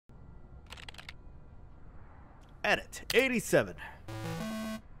Edit 87.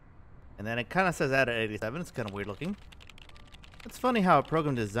 And then it kind of says edit 87. It's kind of weird looking. It's funny how a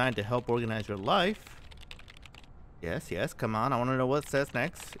program designed to help organize your life. Yes, yes, come on. I want to know what it says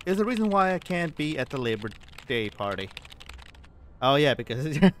next. Is the reason why I can't be at the Labor Day party. Oh, yeah,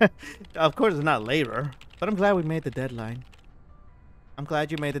 because of course it's not labor. But I'm glad we made the deadline. I'm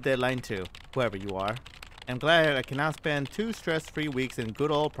glad you made the deadline too, whoever you are. I'm glad I can now spend 2 stress-free weeks in good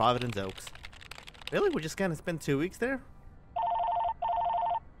old Providence Oaks. Really? We're just gonna spend 2 weeks there?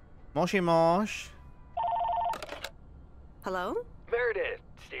 Moshi Mosh. Hello? Meredith,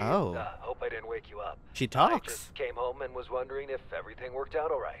 Steve. Oh. Hope I didn't wake you up. She I talks. just came home and was wondering if everything worked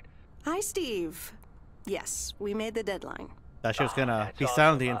out all right. Hi, Steve. Yes, we made the deadline. Thought she was gonna That's be awesome.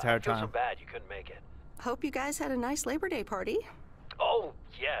 silent the entire I feel so time. bad you couldn't make it. Hope you guys had a nice Labor Day party. Oh,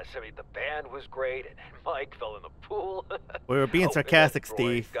 yes. I mean, the band was great, and Mike fell in the pool. We were being and then sarcastic, Roy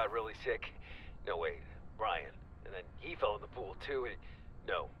Steve. got really sick. No, wait, Brian. And then he fell in the pool, too.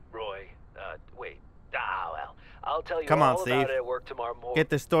 No, Roy. Wait. Well, I'll tell you Come on, all Steve. about it at work tomorrow morning. Get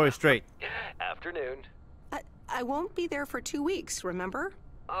this story straight. Afternoon. I won't be there for 2 weeks, remember?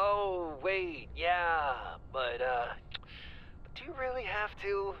 Oh, wait, yeah, but do you really have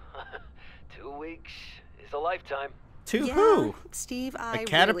to? 2 weeks is a lifetime. To yeah, who? Steve, I really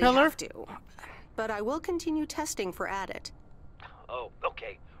caterpillar? have to. But I will continue testing for Addit. Oh,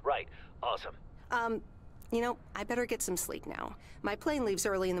 okay, right, awesome. You know, I better get some sleep now. My plane leaves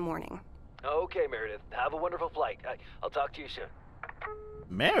early in the morning. Okay, Meredith, have a wonderful flight. I'll talk to you soon.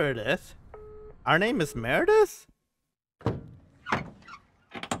 Meredith? Our name is Meredith?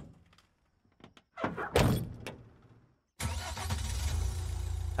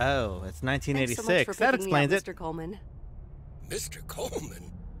 Oh, it's 1986. Thanks so much That for picking me explains up, it. Mr. Coleman. Mr.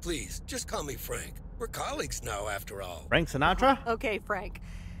 Coleman? Please, just call me Frank. We're colleagues now, after all. Frank Sinatra? Okay, Frank.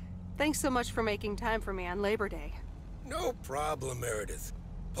 Thanks so much for making time for me on Labor Day. No problem, Meredith.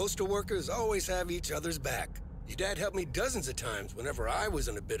 Postal workers always have each other's back. Your dad helped me dozens of times whenever I was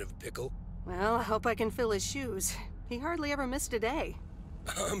in a bit of a pickle. Well, I hope I can fill his shoes. He hardly ever missed a day.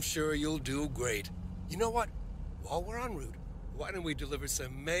 I'm sure you'll do great. You know what? While we're en route, why don't we deliver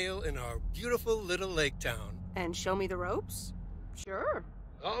some mail in our beautiful little lake town? And show me the ropes? Sure.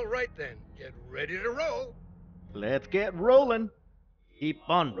 All right then, get ready to roll. Let's get rolling. Keep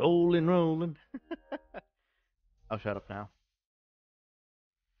on rolling, rolling. I'll shut up now.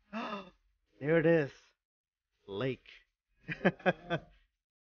 There it is. Lake.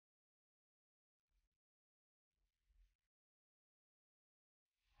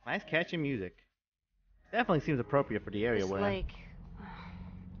 Nice catchy music. Definitely seems appropriate for the area This we're in. lake.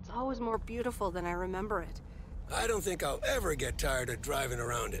 It's always more beautiful than I remember it. I don't think I'll ever get tired of driving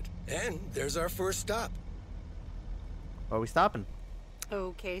around it. And there's our first stop. Where are we stopping?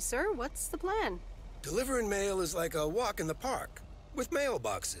 Okay, sir, what's the plan? Delivering mail is like a walk in the park, with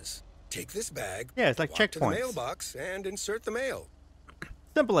mailboxes. Take this bag, Yeah, it's like walk to the checkpoints. mailbox, and insert the mail.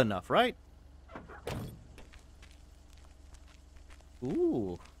 Simple enough, right?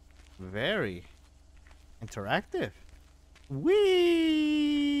 Ooh, very interactive.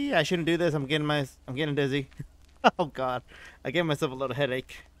 Whee! I shouldn't do this. I'm getting dizzy. Oh God, I gave myself a little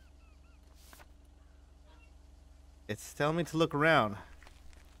headache. It's telling me to look around.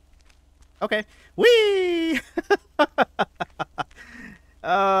 Okay. Whee!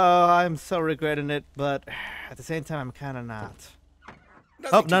 Oh, I'm so regretting it, but at the same time, I'm kind of not.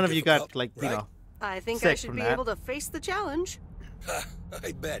 Nothing Oh, too none of you got, difficult, like, you right? know. I think I Sick should from be that. able to face the challenge. Ha,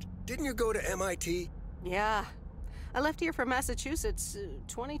 I bet. Didn't you go to MIT? Yeah. I left here from Massachusetts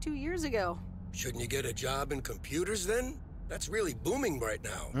 22 years ago. Shouldn't you get a job in computers then? That's really booming right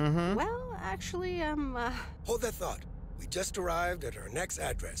now. Mm-hmm. Well, actually, Hold that thought. We just arrived at our next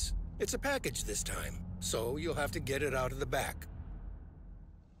address. It's a package this time, so you'll have to get it out of the back.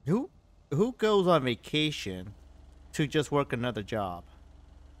 Who goes on vacation to just work another job?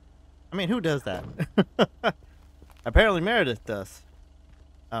 I mean, who does that? Apparently Meredith does.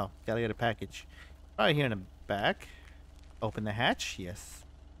 Oh, gotta get a package. Right here in the back. Open the hatch. Yes.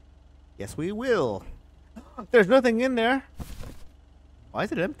 Yes, we will. There's nothing in there. Why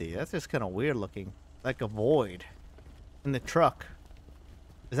is it empty? That's just kind of weird looking. Like a void in the truck.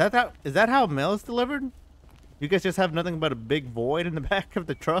 Is that how mail is delivered? You guys just have nothing but a big void in the back of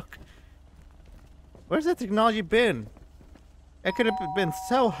the truck? Where's that technology been? It could have been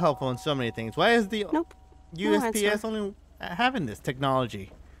so helpful in so many things. Why is the nope. No USPS answer. only having this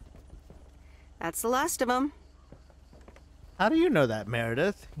technology? That's the last of them. How do you know that,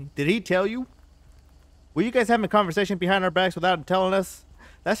 Meredith? Did he tell you? Were you guys having a conversation behind our backs without telling us?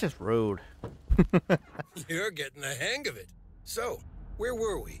 That's just rude. You're getting the hang of it. So, where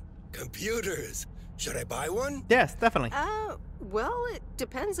were we? Computers. Should I buy one? Yes, definitely. Well, it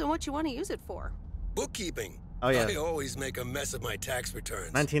depends on what you want to use it for. Bookkeeping. Oh, yeah. I always make a mess of my tax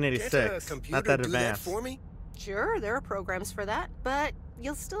returns. 1986. Can't a computer Not that do that advanced. for me? Sure, there are programs for that, but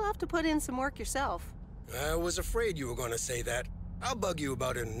you'll still have to put in some work yourself. I was afraid you were going to say that. I'll bug you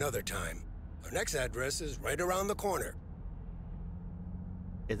about it another time. Our next address is right around the corner.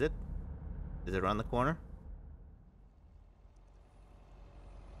 Is it? Is it around the corner?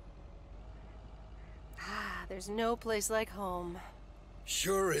 There's no place like home.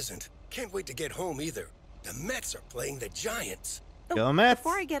 Sure isn't. Can't wait to get home either. The Mets are playing the Giants. Go Mets!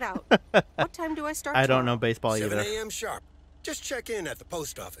 Before I get out, what time do I start I don't know tomorrow? baseball 7 either. a.m. sharp. Just check in at the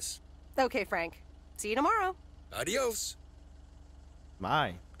post office. Okay, Frank. See you tomorrow. Adios.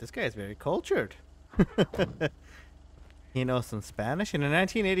 My, this guy is very cultured. He knows some Spanish. And in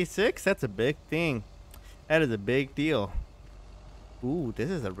 1986, that's a big thing. That is a big deal. Ooh, this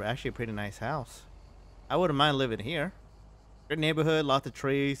is actually a pretty nice house. I wouldn't mind living here. Great neighborhood, lots of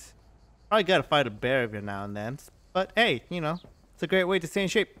trees. Probably gotta fight a bear every now and then. But hey, you know, it's a great way to stay in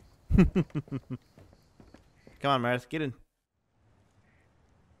shape. Come on, Meredith, get in.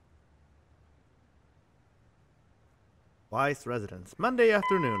 Weiss Residence, Monday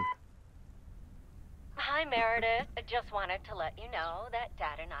afternoon. Hi, Meredith. I just wanted to let you know that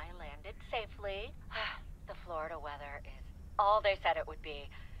Dad and I landed safely. The Florida weather is all they said it would be.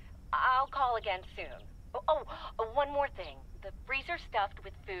 I'll call again soon. Oh, one more thing. The freezer's stuffed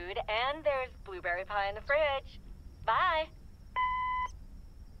with food, and there's blueberry pie in the fridge. Bye.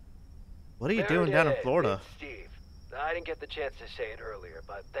 What are you doing down in Florida? It's Steve. I didn't get the chance to say it earlier,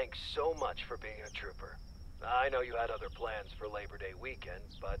 but thanks so much for being a trooper. I know you had other plans for Labor Day weekend,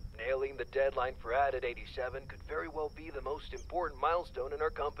 but nailing the deadline for Added 87 could very well be the most important milestone in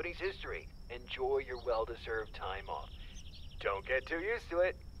our company's history. Enjoy your well-deserved time off. Don't get too used to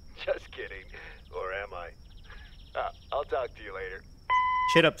it. Just kidding. Or am I? I'll talk to you later.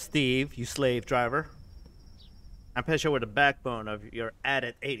 Shut up, Steve, you slave driver. I'm pretty sure we're the backbone of your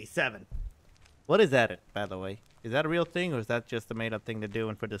Added 87. What is Added, by the way? Is that a real thing, or is that just a made-up thing to do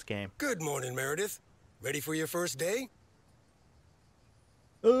and for this game? Good morning, Meredith. Ready for your first day?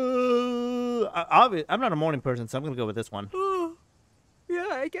 I'm not a morning person, so I'm gonna go with this one. Yeah,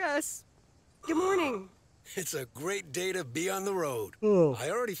 I guess. Good morning. It's a great day to be on the road. Oh, I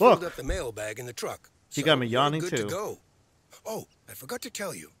already filled look. up the mailbag in the truck. You got me you're yawning, good too. to go. Oh, I forgot to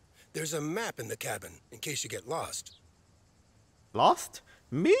tell you. There's a map in the cabin in case you get lost. Lost?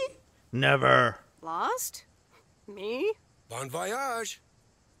 Me? Never. Lost? Me? Bon voyage.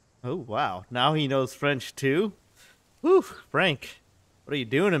 Oh, wow. Now he knows French, too? Whew, Frank. What are you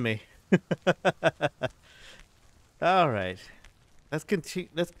doing to me? All right. Let's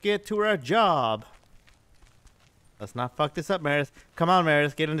get to our job. Let's not fuck this up, Meredith. Come on,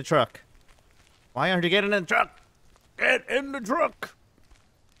 Meredith. Get in the truck. Why aren't you getting in the truck? Get in the truck.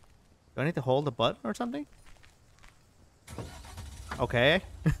 Do I need to hold the button or something? Okay.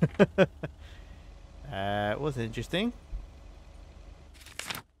 That was interesting.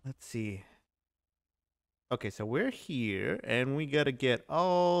 Let's see. Okay, so we're here, and we gotta get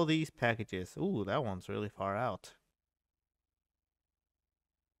all these packages. Ooh, that one's really far out.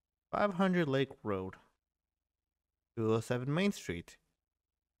 500 Lake Road. 207 Main Street.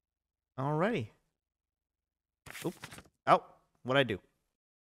 Alrighty. Oop. Oh, what'd I do?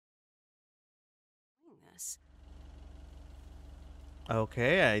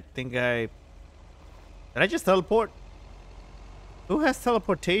 Okay, I think Did I just teleport? Who has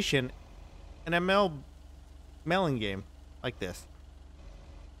teleportation in a mailing game like this?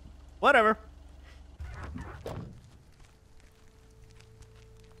 Whatever.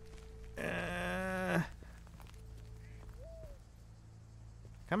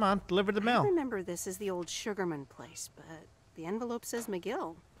 Come on, deliver the I mail. remember this is the old Sugarman place, but the envelope says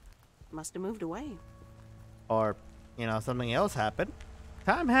McGill. Must have moved away. Or, you know, something else happened.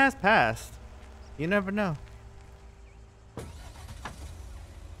 Time has passed. You never know.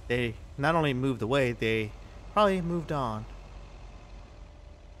 They not only moved away, they probably moved on.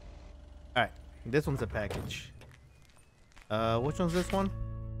 Alright, this one's a package. Which one's this one?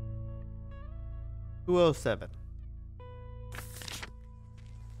 207.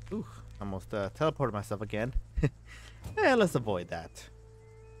 Ooh, almost teleported myself again. Yeah, let's avoid that.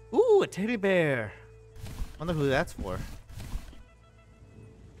 Ooh, a teddy bear. Wonder who that's for.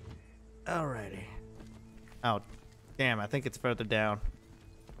 Alrighty. Oh, damn, I think it's further down.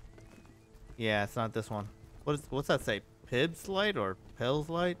 Yeah, it's not this one. What's that say? Pib's light or Pell's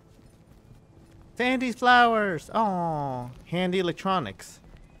light? Sandy's flowers. Oh, Handy Electronics.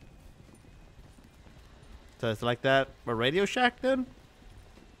 So it's like that a Radio Shack then?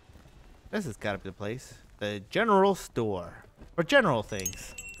 This has got to be the place. The general store. For general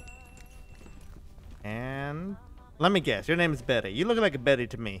things. And let me guess. Your name is Betty. You look like a Betty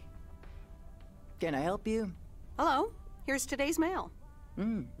to me. Can I help you? Hello, here's today's mail.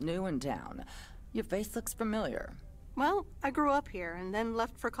 New in town. Your face looks familiar. Well, I grew up here and then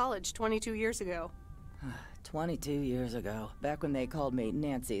left for college 22 years ago. 22 years ago, back when they called me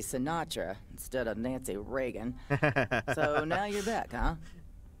Nancy Sinatra instead of Nancy Reagan. So now you're back, huh?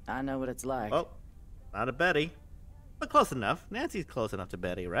 I know what it's like. Well, not a Betty. But close enough. Nancy's close enough to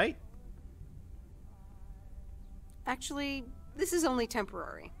Betty, right? Actually, this is only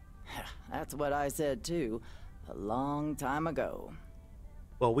temporary. That's what I said too, a long time ago.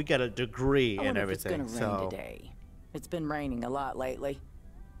 Well, we got a degree I and wonder if it's everything, gonna rain so... today. It's been raining a lot lately.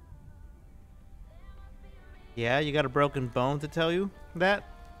 Yeah, you got a broken bone to tell you that?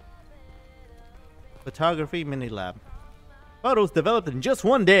 Photography mini lab. Photos developed in just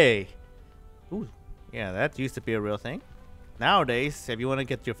one day. Ooh, yeah, that used to be a real thing. Nowadays, if you want to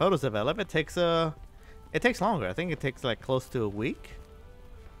get your photos developed, it takes longer. I think it takes like close to a week.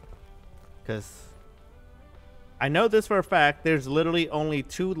 Because I know this for a fact. There's literally only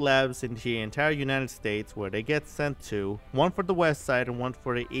 2 labs in the entire United States where they get sent to. One for the west side and one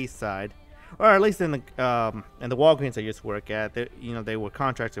for the east side. Or at least in the Walgreens I used to work at, they were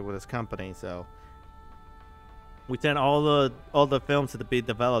contracted with this company, so we sent all the films to be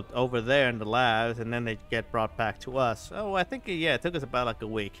developed over there in the labs, and then they get brought back to us. So I think it took us about like a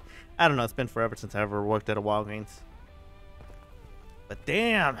week. I don't know. It's been forever since I ever worked at a Walgreens. But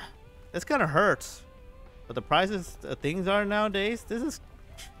damn, this kind of hurts. But the prices things are nowadays, this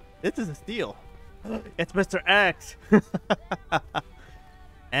is a steal. It's Mr. X,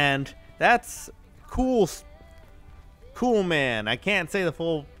 and that's cool man. I can't say the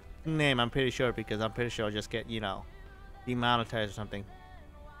full name, I'm pretty sure, because I'm pretty sure I'll just get, demonetized or something.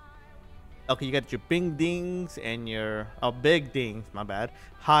 Okay, you got your bing dings and your big dings, my bad.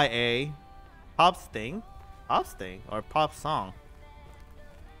 High A, pop sting, or pop song.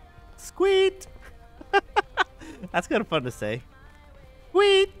 Squeet. That's kind of fun to say.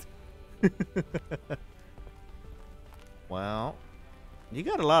 Squeet. Well, you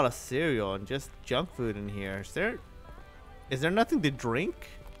got a lot of cereal and just junk food in here. Is there nothing to drink?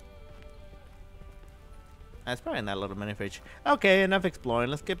 That's probably in that little mini fridge. Okay, enough exploring.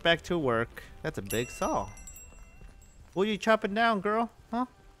 Let's get back to work. That's a big saw. What are you chopping down, girl? Huh?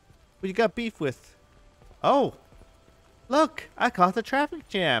 What you got beef with? Oh, look! I caused a traffic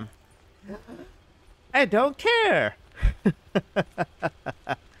jam. I don't care.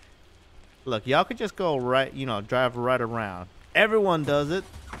 Look, y'all could just go right, drive right around. Everyone does it.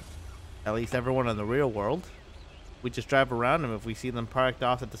 At least everyone in the real world. We just drive around them if we see them parked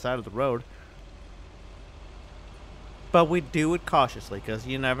off at the side of the road. But we do it cautiously, because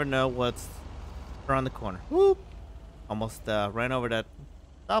you never know what's around the corner. Whoop! Almost ran over that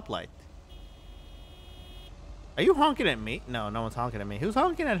stoplight. Are you honking at me? No, no one's honking at me. Who's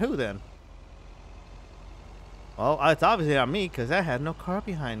honking at who then? Well, it's obviously not me, because I had no car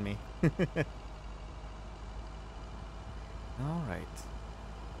behind me. Alright.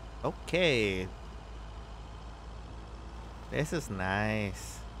 Okay. This is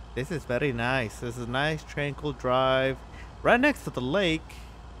nice. This is very nice. This is a nice, tranquil drive. Right next to the lake.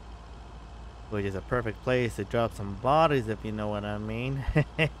 Which is a perfect place to drop some bodies, if you know what I mean.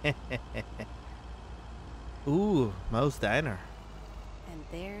 Ooh, Moe's Diner. And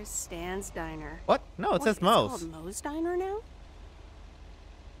there's Stan's Diner. What? No, it says Moe's. It's called Moe's Diner now?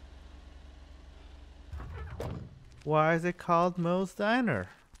 Why is it called Moe's Diner?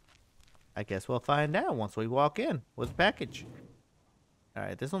 I guess we'll find out once we walk in with the package.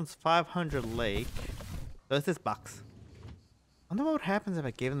 Alright, this one's 500 Lake. So it's this box. I wonder what happens if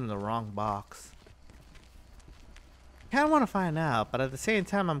I give them the wrong box. I kind of want to find out, but at the same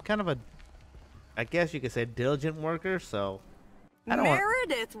time, I'm kind of I guess you could say diligent worker, so...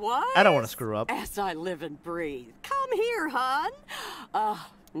 Meredith, what? I don't want to screw up. As I live and breathe. Come here, hon.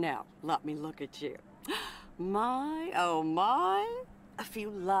 Now, let me look at you. My, oh my. A few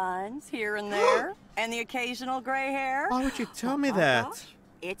lines here and there. And the occasional gray hair. Why would you tell me my that? gosh,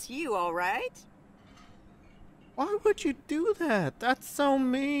 it's you, all right? Why would you do that? That's so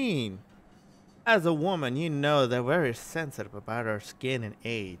mean. As a woman, you know they're very sensitive about our skin and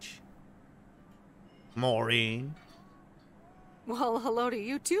age. Maureen. Well, hello to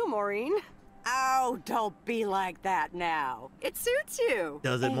you too, Maureen. Oh, don't be like that now. It suits you.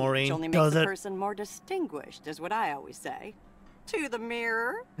 Does it, Age Maureen? only makes Does a it? person more distinguished, is what I always say. To the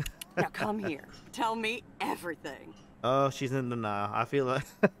mirror. Now come here. Tell me everything. Oh, she's in denial. I feel like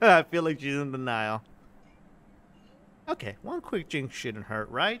I feel like she's in denial. Okay, one quick drink shouldn't hurt,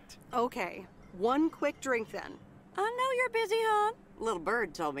 right? Okay, one quick drink then. I know you're busy, hon. Little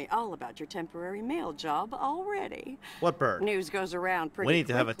Bird told me all about your temporary mail job already. What bird? News goes around pretty We need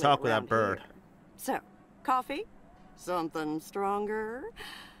to have a quickly talk with that around bird. here. So, coffee? Something stronger?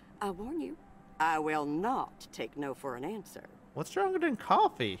 I warn you, I will not take no for an answer. What's stronger than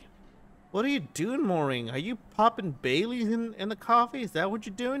coffee? What are you doing, Maureen? Are you popping Baileys in the coffee? Is that what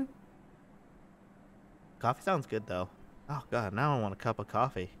you're doing? Coffee sounds good, though. Oh, God, now I want a cup of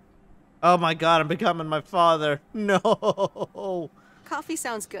coffee. Oh, my God, I'm becoming my father. No. Coffee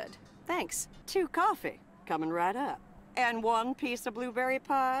sounds good. Thanks. 2 coffee, coming right up. And 1 piece of blueberry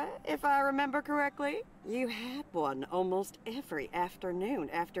pie, if I remember correctly. You had one almost every afternoon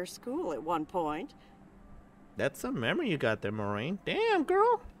after school at one point. That's some memory you got there, Maureen. Damn,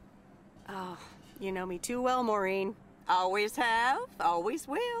 girl. Oh, you know me too well, Maureen. Always have, always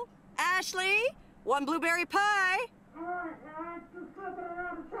will. Ashley, 1 blueberry pie.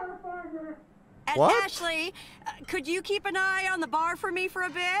 And What? Ashley, could you keep an eye on the bar for me for a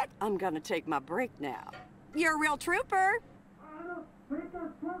bit? I'm gonna take my break now. You're a real trooper.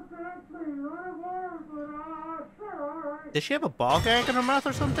 Does she have a ball gag in her mouth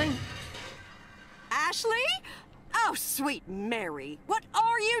or something? Ashley? Oh, sweet Mary, what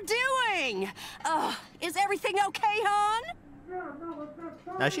are you doing? Is everything okay, hon?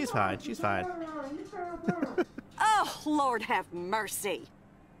 No, she's fine. She's fine. Oh, Lord have mercy.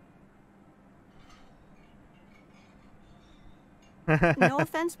 No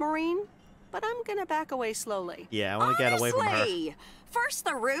offense, Maureen, but I'm gonna back away slowly. Yeah, I want to get away from her. Honestly, first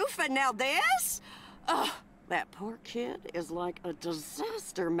the roof and now this? Ugh, that poor kid is like a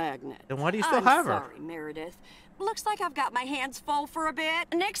disaster magnet. Then why do you still I'm have her? sorry, Meredith. Looks like I've got my hands full for a bit.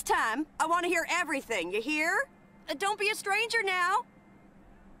 Next time, I want to hear everything, you hear? Don't be a stranger now.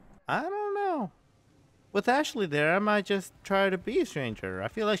 I don't know. With Ashley there, I might just try to be a stranger. I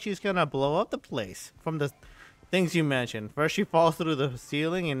feel like she's gonna blow up the place from the things you mentioned. First she falls through the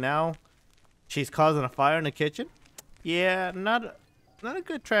ceiling, and now she's causing a fire in the kitchen. Yeah, not a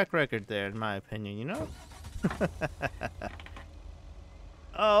good track record there, in my opinion, you know?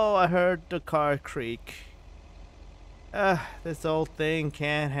 Oh, I heard the car creak. This old thing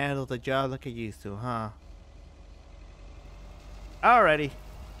can't handle the job like it used to, huh? Alrighty.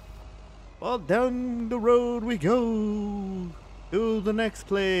 Well, down the road we go to the next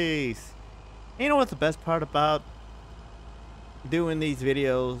place. You know what's the best part about doing these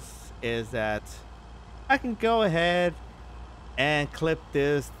videos is that I can go ahead and clip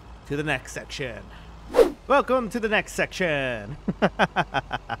this to the next section. Welcome to the next section.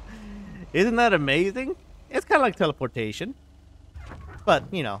 Isn't that amazing? It's kind of like teleportation, but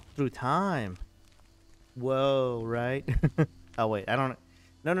you know, through time. Whoa, right? Oh wait, I don't.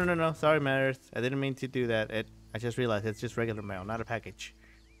 No. Sorry, Meredith. I didn't mean to do that. I just realized it's just regular mail, not a package.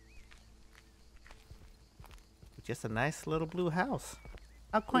 Just a nice little blue house.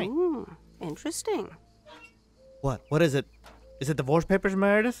 How quaint. Ooh, interesting. What? What is it? Is it divorce papers,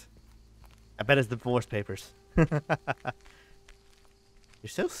 Meredith? I bet it's divorce papers. You're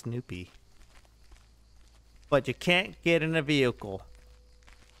so snoopy. But you can't get in a vehicle.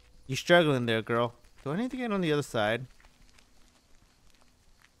 You're struggling there, girl. Do I need to get on the other side?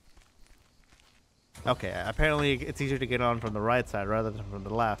 Okay, apparently it's easier to get on from the right side rather than from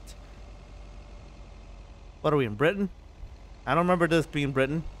the left. What are we, in Britain? I don't remember this being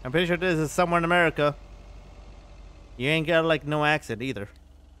Britain. I'm pretty sure this is somewhere in America. You ain't got, like, no accent either.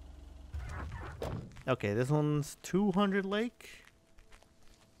 Okay, this one's 200 Lake.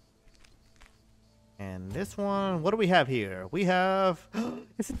 And this one, what do we have here? We have...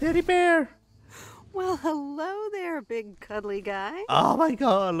 It's a teddy bear! Well, hello there, big cuddly guy. Oh my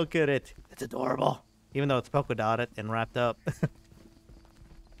god, look at it. It's adorable. Even though it's polka dotted and wrapped up.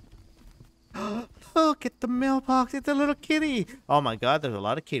 Look at the mailbox. It's a little kitty. Oh my god, there's a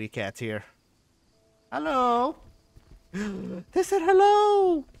lot of kitty cats here. Hello. They said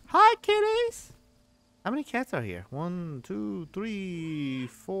hello. Hi, kitties. How many cats are here? 1, 2, 3,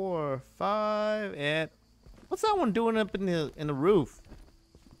 4, 5, and what's that one doing up in the roof?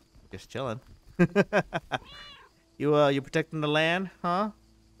 Just chilling. You protecting the land, huh?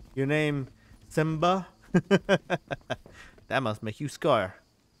 Your name Simba? That must make you Scar.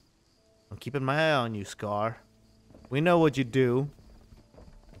 I'm keeping my eye on you, Scar. We know what you do.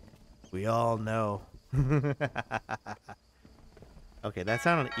 We all know. Okay, that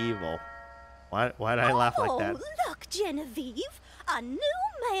sounded evil. Why did I laugh like that? Oh, look, Genevieve, a new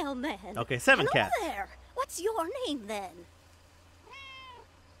mailman. Okay, 7 Hello cats. there. What's your name then?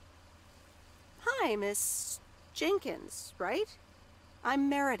 Hi, Miss Jenkins, right? I'm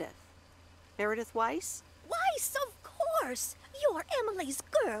Meredith. Meredith Weiss? Weiss, of course. You're Emily's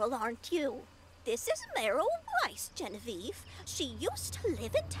girl, aren't you? This is Meryl Weiss, Genevieve. She used to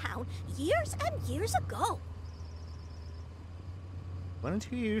live in town years and years ago.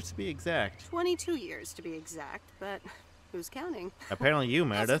 22 years to be exact. 22 years to be exact, but who's counting? Apparently you,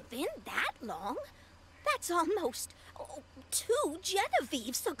 Has Meredith. it been that long? That's almost 2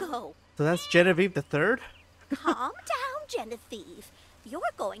 Genevieves ago. So that's Genevieve the Third? Calm down, Genevieve. You're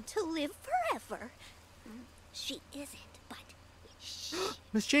going to live forever. She isn't, but shh.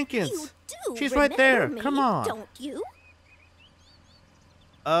 Miss Jenkins. You do She's right there. remember me, Come on. don't you?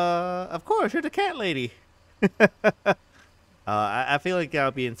 Of course, you're the cat lady. I feel like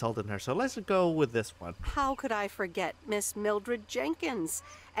I'll be insulting her, so let's go with this one. How could I forget Miss Mildred Jenkins?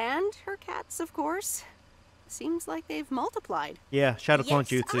 And her cats, of course. Seems like they've multiplied. Yeah, Shadow Clone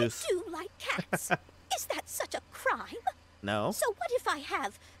Yes, Jutsus. I do like cats. Is that such a crime? No. So what if I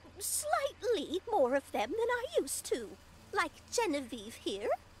have slightly more of them than I used to? Like Genevieve here,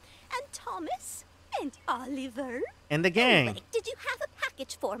 and Thomas, and Oliver. And the gang. Anyway, did you have a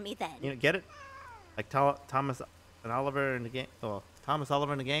package for me then? You know, get it? Like Thomas and Oliver and the gang. Oh, Thomas,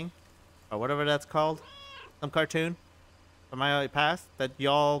 Oliver and the gang? Or whatever that's called. Some cartoon from my past that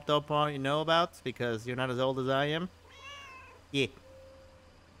y'all don't probably know about because you're not as old as I am. Yeah.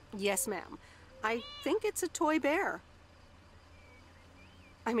 Yes, ma'am. I think it's a toy bear.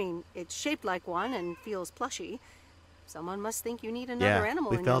 I mean, it's shaped like one and feels plushy. Someone must think you need another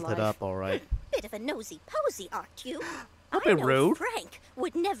animal we in your felt life. it up all right. Bit of a nosy posy, aren't you? Don't I be know rude. Frank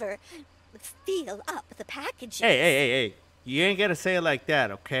would never feel up the packages. Hey. You ain't gotta say it like that,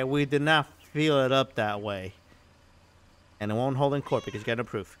 okay? We did not feel it up that way. And it won't hold in court because you got no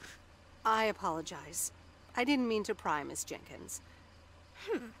proof. I apologize. I didn't mean to pry, Miss Jenkins.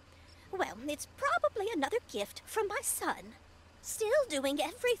 Well, it's probably another gift from my son. Still doing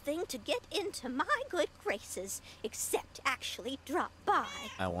everything to get into my good graces, except actually drop by.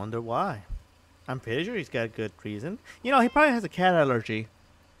 I wonder why. I'm pretty sure he's got a good reason. You know, he probably has a cat allergy.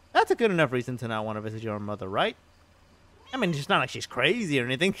 That's a good enough reason to not want to visit your mother, right? I mean, it's not like she's crazy or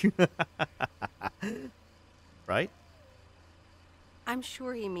anything. Right? I'm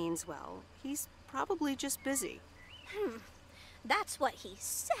sure he means well. He's probably just busy. That's what he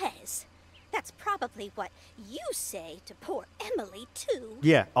says. That's probably what you say to poor Emily, too.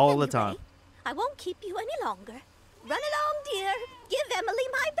 Yeah, all the Anyway, time. I won't keep you any longer. Run along, dear. Give Emily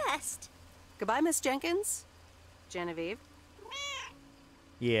my best. Goodbye, Miss Jenkins. Genevieve.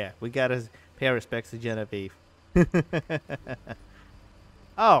 Yeah, we gotta pay our respects to Genevieve.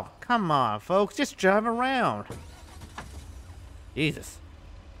 Oh, come on, folks. Just drive around. Jesus.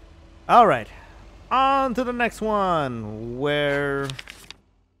 All right. On to the next one, where...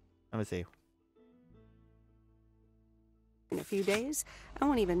 Let me see. In a few days, I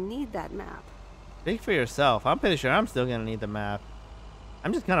won't even need that map. Speak for yourself. I'm pretty sure I'm still gonna need the map.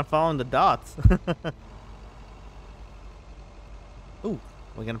 I'm just kind of following the dots. Ooh,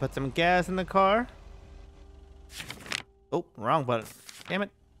 we're gonna put some gas in the car. Oh, wrong button. Damn it.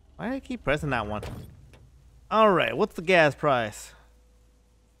 Why do I keep pressing that one? Alright, what's the gas price?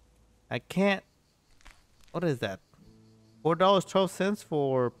 I can't... What is that? $4.12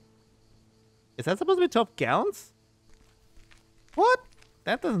 for... Is that supposed to be 12 gallons? What?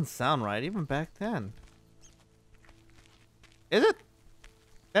 That doesn't sound right, even back then. Is it?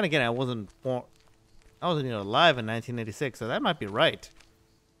 Then again, I wasn't born... I wasn't even alive in 1986, so that might be right.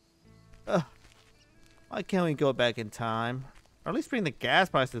 Ugh. Why can't we go back in time? Or at least bring the gas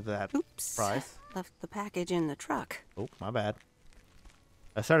price to that Oops. price. Left the package in the truck. Oh, my bad.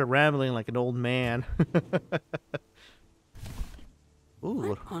 I started rambling like an old man. Ooh,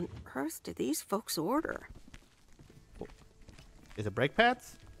 What on earth did these folks order? is it brake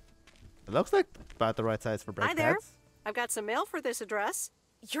pads? It looks like about the right size for brake Hi there. pads. I've got some mail for this address.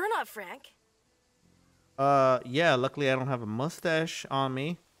 You're not Frank. Yeah, luckily I don't have a mustache on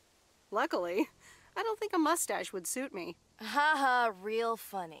me. Luckily, I don't think a mustache would suit me. Haha, real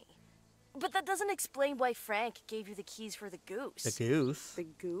funny. But that doesn't explain why Frank gave you the keys for the goose. The goose. The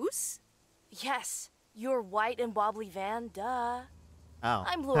goose? Yes, your white and wobbly van, duh. Oh.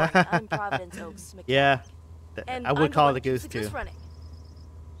 I'm Lori. I'm Providence Oaks mechanic. Yeah. And I would I'm call it the the one goose who keeps too. the running.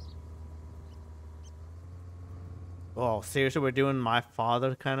 Oh, seriously, we're doing my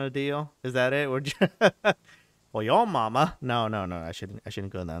father kind of deal? Is that it? We're just... Well, your mama. No. I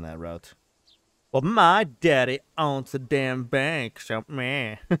shouldn't go down that route. Well, my daddy owns a damn bank, so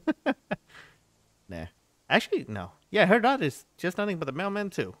meh. Nah. Actually, no. Yeah, her dad is just nothing but the mailman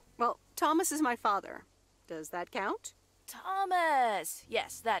too. Well, Thomas is my father. Does that count? Thomas!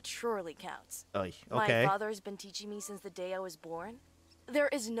 Yes, that surely counts. Oy, My okay. father has been teaching me since the day I was born. There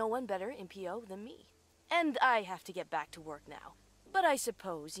is no one better in PO than me. And I have to get back to work now. But I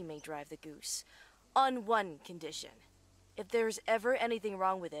suppose you may drive the goose. On one condition. If there's ever anything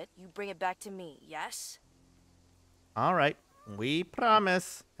wrong with it, you bring it back to me, yes? All right. We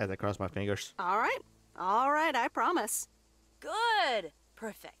promise. As I cross my fingers. All right. All right, I promise. Good!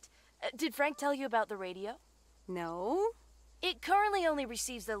 Perfect. Did Frank tell you about the radio? No? It currently only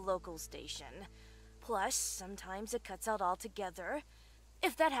receives the local station. Plus, sometimes it cuts out altogether.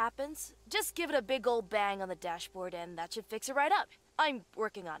 If that happens, just give it a big old bang on the dashboard and that should fix it right up. I'm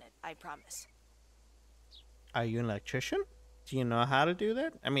working on it, I promise. Are you an electrician? Do you know how to do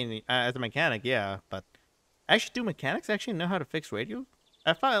that? I mean, as a mechanic, yeah, but actually, do mechanics actually know how to fix radios?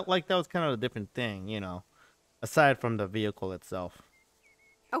 I felt like that was kind of a different thing, you know, aside from the vehicle itself.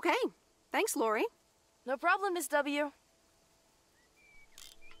 Okay. Thanks, Lori. No problem, Miss W.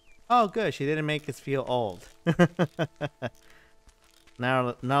 Oh, good. She didn't make us feel old.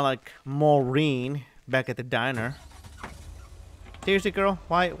 Now, not like Maureen back at the diner. Seriously, girl,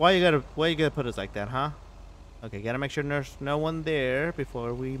 why you gotta put us like that, huh? Okay, gotta make sure there's no one there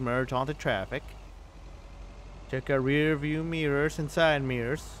before we merge onto traffic. Check our rear view mirrors and side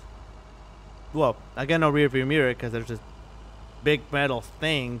mirrors. Well, I got no rear view mirror because there's this big metal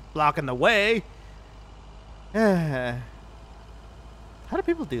thing blocking the way. How do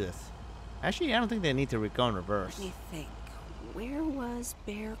people do this? Actually, I don't think they need to go in reverse. Let me think. Where was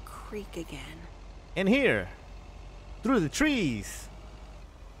Bear Creek again? In here. Through the trees.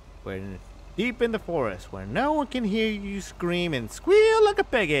 We're deep in the forest where no one can hear you scream and squeal like a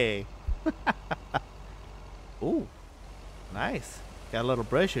piggy. Ooh. Nice. Got a little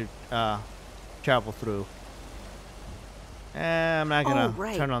bridge to travel through. I'm not gonna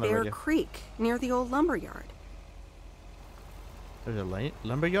turn on the Bear radio. Creek, near the old lumber yard. There's a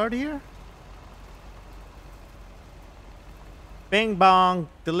lumber yard here? Bing bong,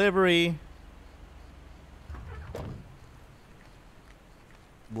 delivery.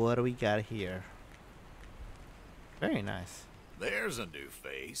 What do we got here? Very nice. There's a new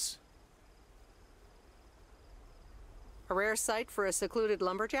face. A rare sight for a secluded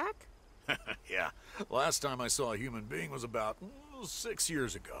lumberjack? Yeah, last time I saw a human being was about 6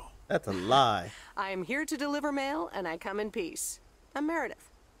 years ago. That's a lie. I am here to deliver mail, and I come in peace. I'm Meredith.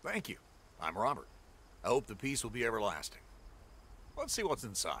 Thank you. I'm Robert. I hope the peace will be everlasting. Let's see what's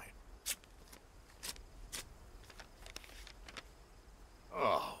inside.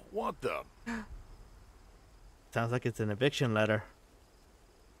 Oh, what the? Sounds like it's an eviction letter.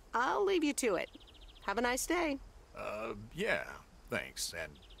 I'll leave you to it. Have a nice day. Yeah, thanks,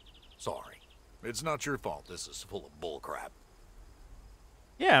 and sorry. It's not your fault this is full of bullcrap.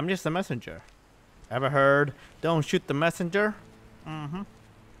 Yeah, I'm just a messenger. Ever heard, don't shoot the messenger? Mm-hmm.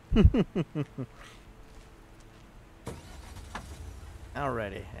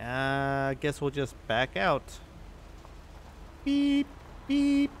 Alrighty, I guess we'll just back out. Beep,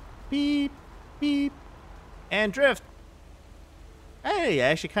 beep, beep, beep. And drift. Hey, I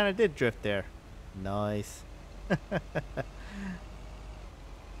actually kind of did drift there. Nice.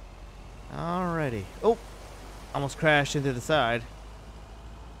 Alrighty. Oh, almost crashed into the side.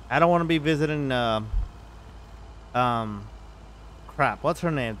 I don't want to be visiting, crap, what's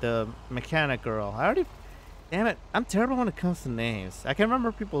her name? The mechanic girl. Damn it, I'm terrible when it comes to names. I can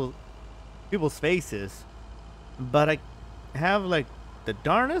remember people's faces, but I have, like, the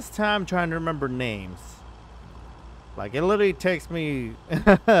darnest time trying to remember names. Like, it literally takes me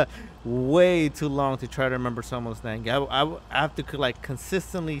way too long to try to remember someone's name. I have to, like,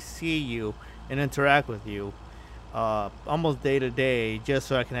 consistently see you and interact with you almost day to day just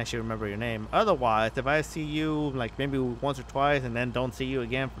so I can actually remember your name. Otherwise, if I see you, like, maybe once or twice and then don't see you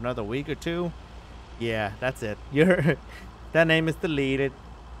again for another week or two, yeah, that's it. That name is deleted.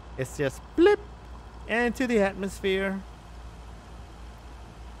 It's just blip into the atmosphere.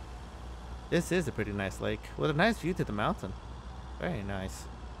 This is a pretty nice lake with a nice view to the mountain. Very nice.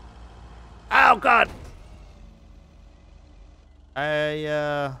 Oh God!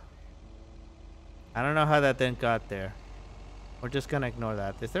 I don't know how that dent got there. We're just gonna ignore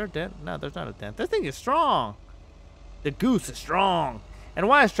that. Is there a dent? No, there's not a dent. This thing is strong. The goose is strong. And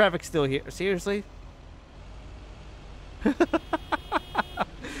why is traffic still here? Seriously?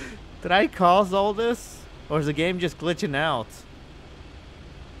 Did I cause all this? Or is the game just glitching out?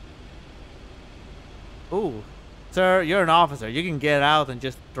 Ooh. Sir, you're an officer. You can get out and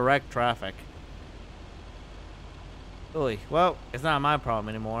just direct traffic. Ooh, well, it's not my problem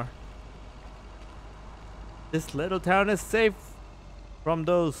anymore. This little town is safe from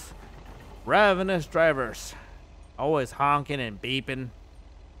those ravenous drivers. Always honking and beeping.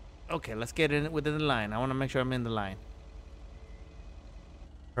 Okay, let's get in within the line. I want to make sure I'm in the line.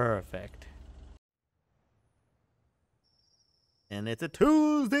 Perfect. And it's a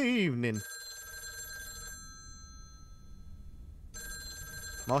Tuesday evening.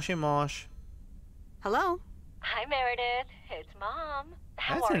 Moshy Mosh. Hello? Hi, Meredith. It's Mom.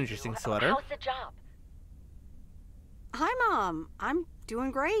 How That's an are interesting you? sweater. How's the job? Hi, Mom. I'm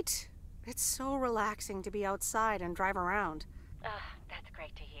doing great. It's so relaxing to be outside and drive around. That's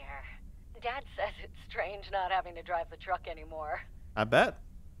great to hear. Dad says it's strange not having to drive the truck anymore. I bet.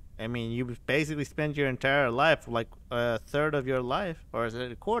 I mean, you basically spend your entire life, like a third of your life, or is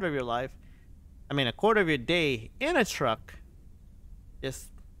it a quarter of your life? I mean, a quarter of your day in a truck, just,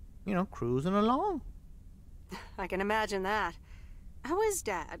 you know, cruising along. I can imagine that. How is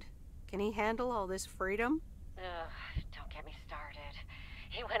Dad? Can he handle all this freedom? Don't get me started.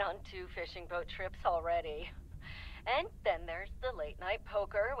 He went on 2 fishing boat trips already. And then there's the late night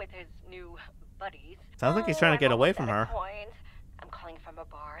poker with his new buddies. Sounds like he's trying to get away from her. Coins. I'm calling from a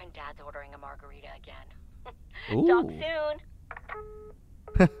bar and Dad's ordering a margarita again. Ooh. Talk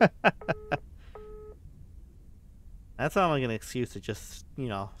soon. That sounds like an excuse to just, you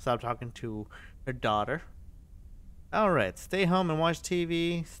know, stop talking to her daughter. Alright, stay home and watch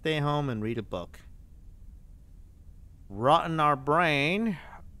TV, stay home and read a book. Rotten our brain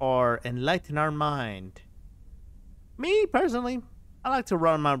or enlighten our mind? Me, personally, I like to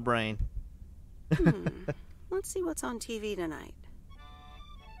rot my brain. Let's see what's on TV tonight.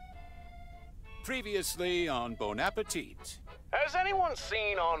 Previously on Bon Appetit. Has anyone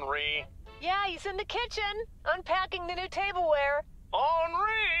seen Henri? Yeah, he's in the kitchen, unpacking the new tableware.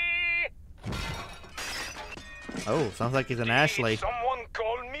 Henri! Oh, sounds like he's an Ashley. Someone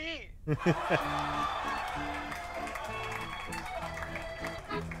call me.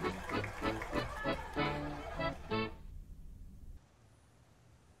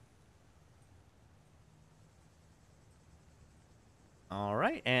 All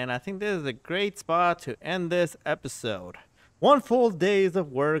right, and I think this is a great spot to end this episode. 1 full days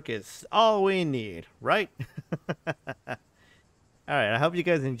of work is all we need, right? All right, I hope you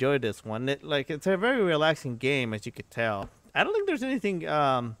guys enjoyed this one. It's a very relaxing game, as you could tell. I don't think there's anything,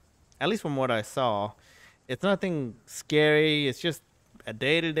 at least from what I saw, it's nothing scary. It's just a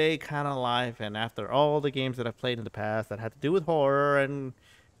day-to-day kind of life. And after all the games that I've played in the past that had to do with horror and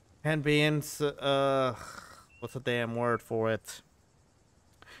being, what's the damn word for it?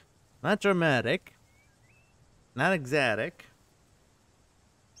 Not dramatic, not exotic,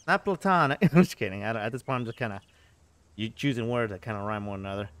 not platonic. I'm just kidding. At this point, I'm just kind of choosing words that kind of rhyme one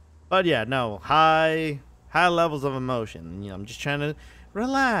another. But yeah, no, high levels of emotion. You know, I'm just trying to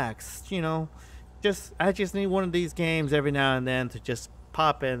relax. You know, I just need one of these games every now and then to just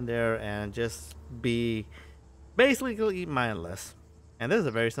pop in there and just be basically mindless. And this is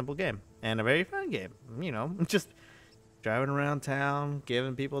a very simple game and a very fun game. You know, just driving around town,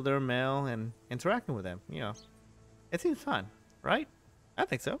 giving people their mail, and interacting with them. You know, it seems fun, right? I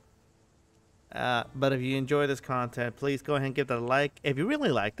think so. But if you enjoy this content, please go ahead and give that a like. If you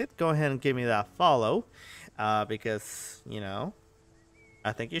really liked it, go ahead and give me that follow, because, you know,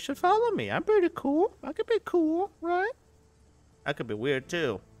 I think you should follow me. I'm pretty cool. I could be cool, right? I could be weird,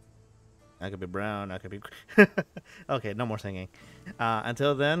 too. I could be brown. I could be... Okay, no more singing.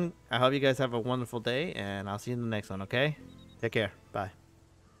 Until then, I hope you guys have a wonderful day, and I'll see you in the next one, okay? Take care. Bye.